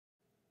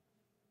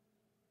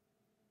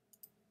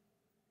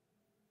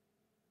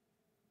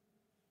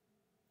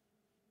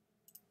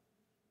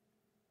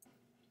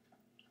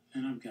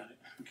And I've got it.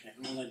 Okay,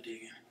 all that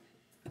digging.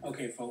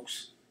 Okay,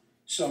 folks.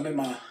 So I'm in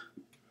my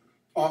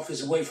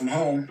office away from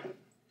home,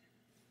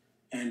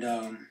 and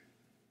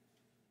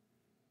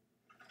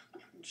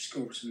just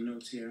go over some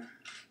notes here.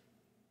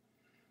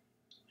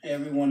 Hey,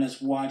 everyone that's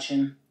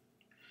watching.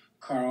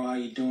 Carl, how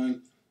you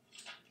doing?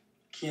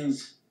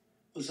 Ken's,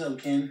 what's up,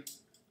 Ken?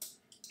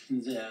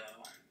 Kenzel.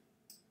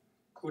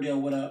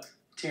 Cordell, what up?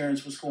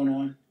 Terrence, what's going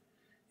on?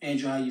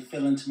 Andrew, how you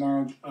feeling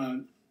tomorrow?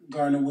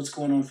 Gardner, what's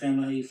going on,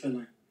 family? How you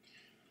feeling?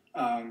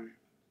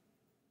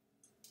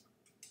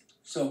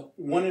 So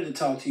wanted to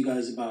talk to you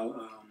guys about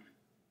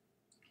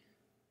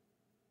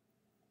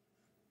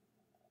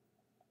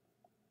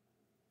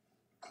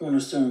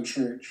Cornerstone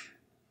Church.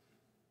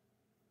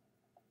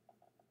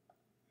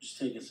 Just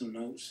taking some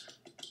notes,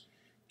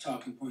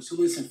 talking points. So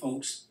listen,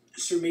 folks,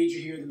 Sir Maejor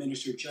here, the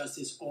Minister of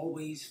Justice,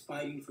 always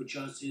fighting for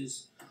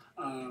justice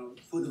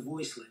for the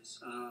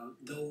voiceless.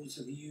 Those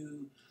of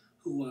you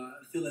who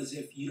feel as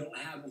if you don't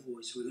have a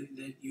voice, or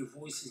that your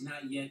voice is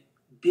not yet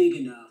big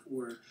enough,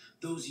 or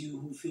those of you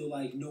who feel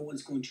like no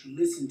one's going to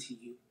listen to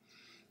you.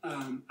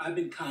 I've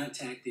been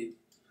contacted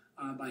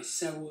by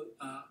several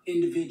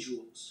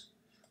individuals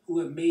who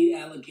have made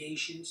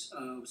allegations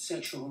of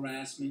sexual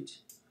harassment,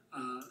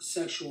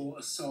 sexual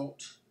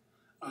assault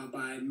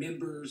by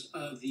members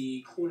of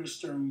the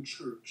Cornerstone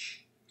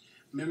Church.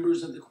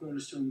 Members of the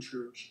Cornerstone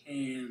Church.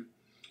 And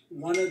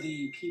one of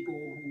the people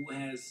who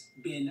has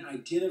been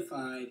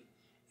identified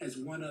as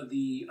one of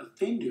the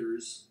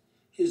offenders,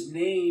 his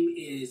name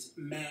is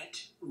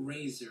Matt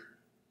Rasor.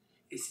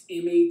 It's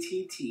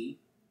M-A-T-T,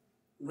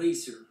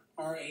 Rasor,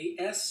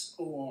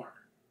 R-A-S-O-R.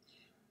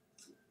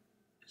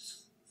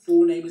 His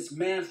full name is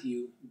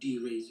Matthew D.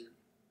 Rasor.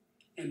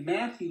 And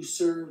Matthew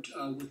served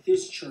with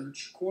this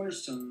church,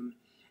 Cornerstone,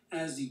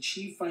 as the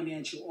chief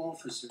financial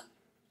officer.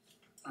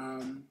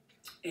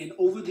 And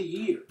over the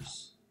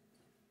years,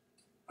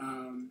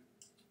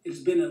 it's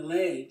been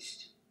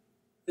alleged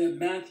that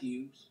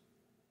Matthew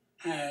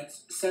had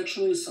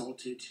sexually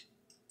assaulted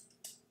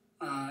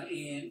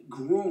and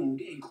groomed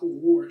and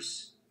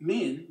coerced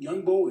men,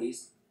 young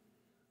boys,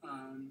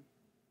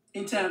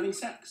 into having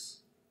sex.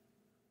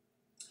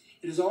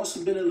 It has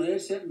also been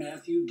alleged that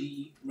Matthew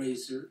D.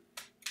 Rasor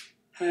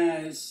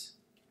has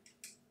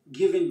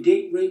given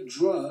date rape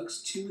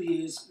drugs to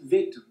his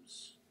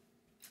victims.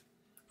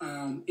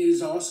 It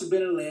has also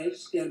been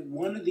alleged that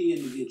one of the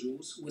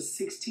individuals was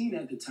 16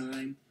 at the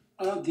time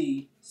of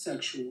the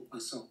sexual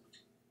assault.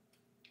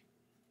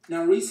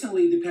 Now,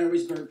 recently, the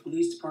Perrysburg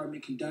Police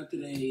Department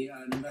conducted an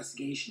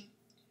investigation.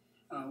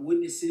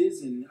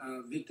 Witnesses and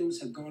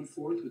victims have gone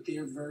forth with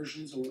their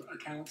versions or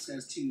accounts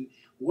as to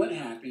what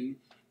happened,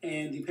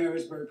 and the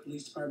Perrysburg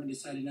Police Department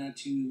decided not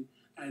to,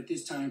 at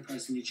this time,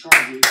 press any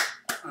charges.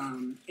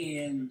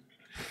 And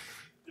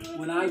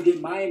when I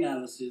did my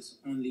analysis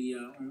on the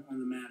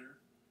matter,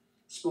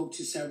 spoke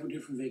to several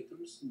different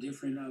victims,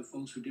 different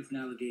folks with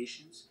different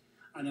allegations,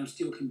 and I'm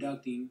still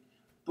conducting.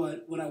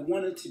 But what I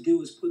wanted to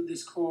do is put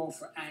this call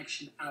for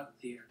action out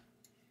there.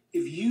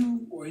 If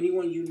you or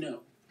anyone you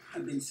know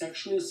have been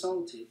sexually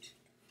assaulted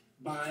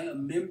by a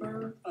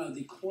member of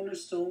the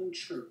Cornerstone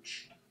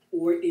Church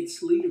or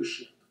its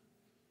leadership,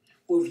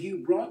 or if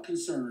you brought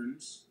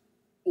concerns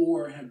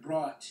or have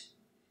brought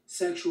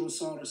sexual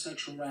assault or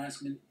sexual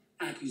harassment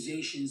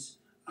accusations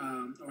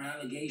or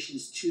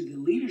allegations to the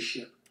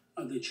leadership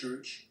of the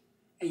church,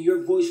 and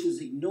your voice was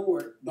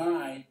ignored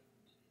by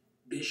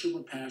Bishop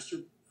or Pastor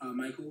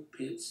Michael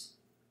Pitts,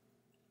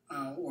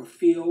 or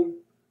Phil,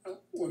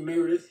 or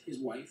Meredith, his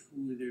wife,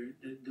 who are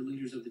the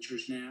leaders of the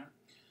church now,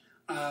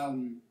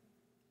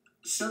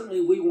 certainly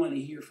we want to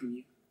hear from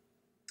you.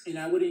 And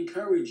I would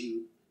encourage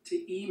you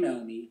to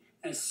email me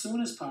as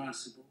soon as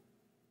possible,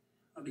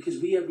 because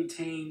we have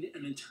retained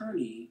an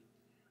attorney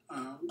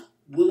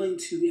willing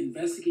to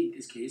investigate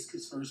this case,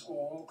 because first,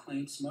 all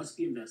claims must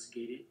be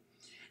investigated.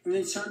 And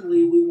then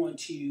certainly we want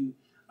to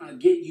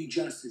get you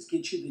justice,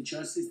 get you the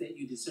justice that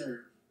you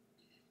deserve.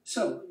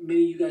 So,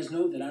 many of you guys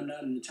know that I'm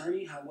not an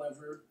attorney.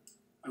 However,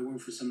 I work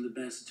for some of the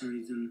best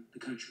attorneys in the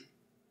country.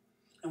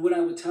 And what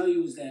I would tell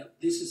you is that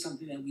this is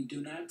something that we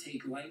do not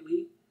take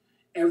lightly.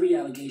 Every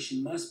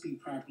allegation must be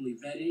properly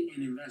vetted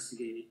and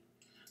investigated.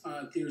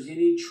 If there's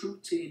any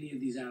truth to any of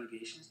these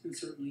allegations, then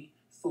certainly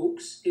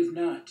folks, if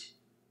not,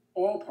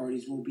 all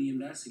parties will be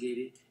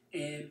investigated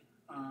and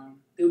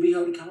they'll be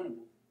held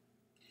accountable.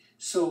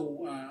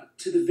 So,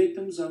 to the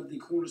victims of the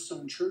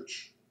Cornerstone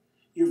Church,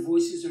 your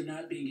voices are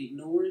not being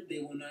ignored. They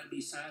will not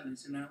be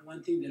silenced. And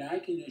one thing that I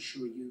can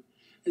assure you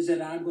is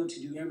that I'm going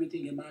to do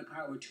everything in my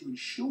power to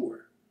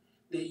ensure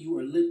that you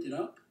are lifted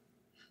up,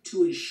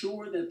 to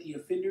ensure that the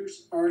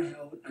offenders are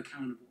held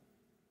accountable.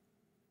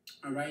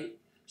 All right?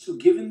 So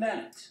given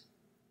that,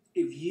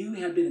 if you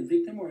have been a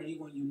victim or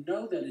anyone you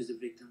know that is a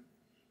victim,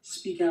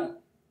 speak out.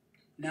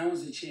 Now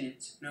is the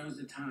chance. Now is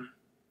the time.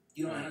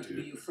 You don't have to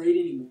be afraid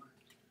anymore.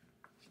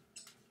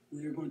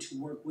 We are going to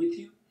work with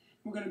you.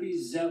 We're going to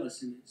be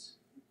zealous in this.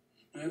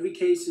 Now, every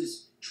case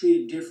is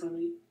treated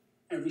differently.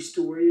 Every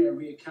story,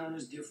 every account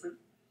is different.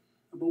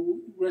 But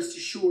rest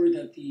assured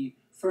that the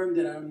firm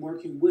that I'm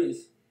working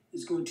with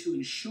is going to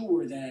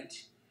ensure that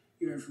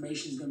your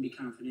information is going to be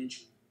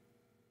confidential.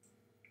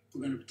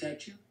 We're going to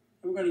protect you,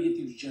 and we're going to get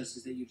you the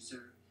justice that you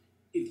deserve.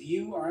 If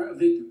you are a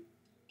victim,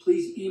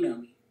 please email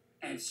me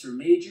at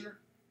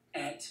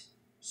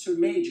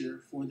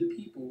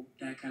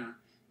sirmajor@sirmajorforthepeople.com.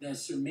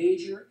 That's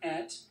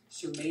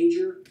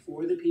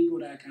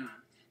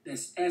sirmajor@sirmajorforthepeople.com.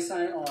 That's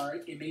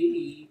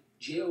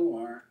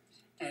SIRMAEJOR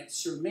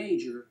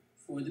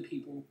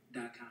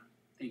 @sirmajorforthepeople.com.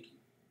 Thank you.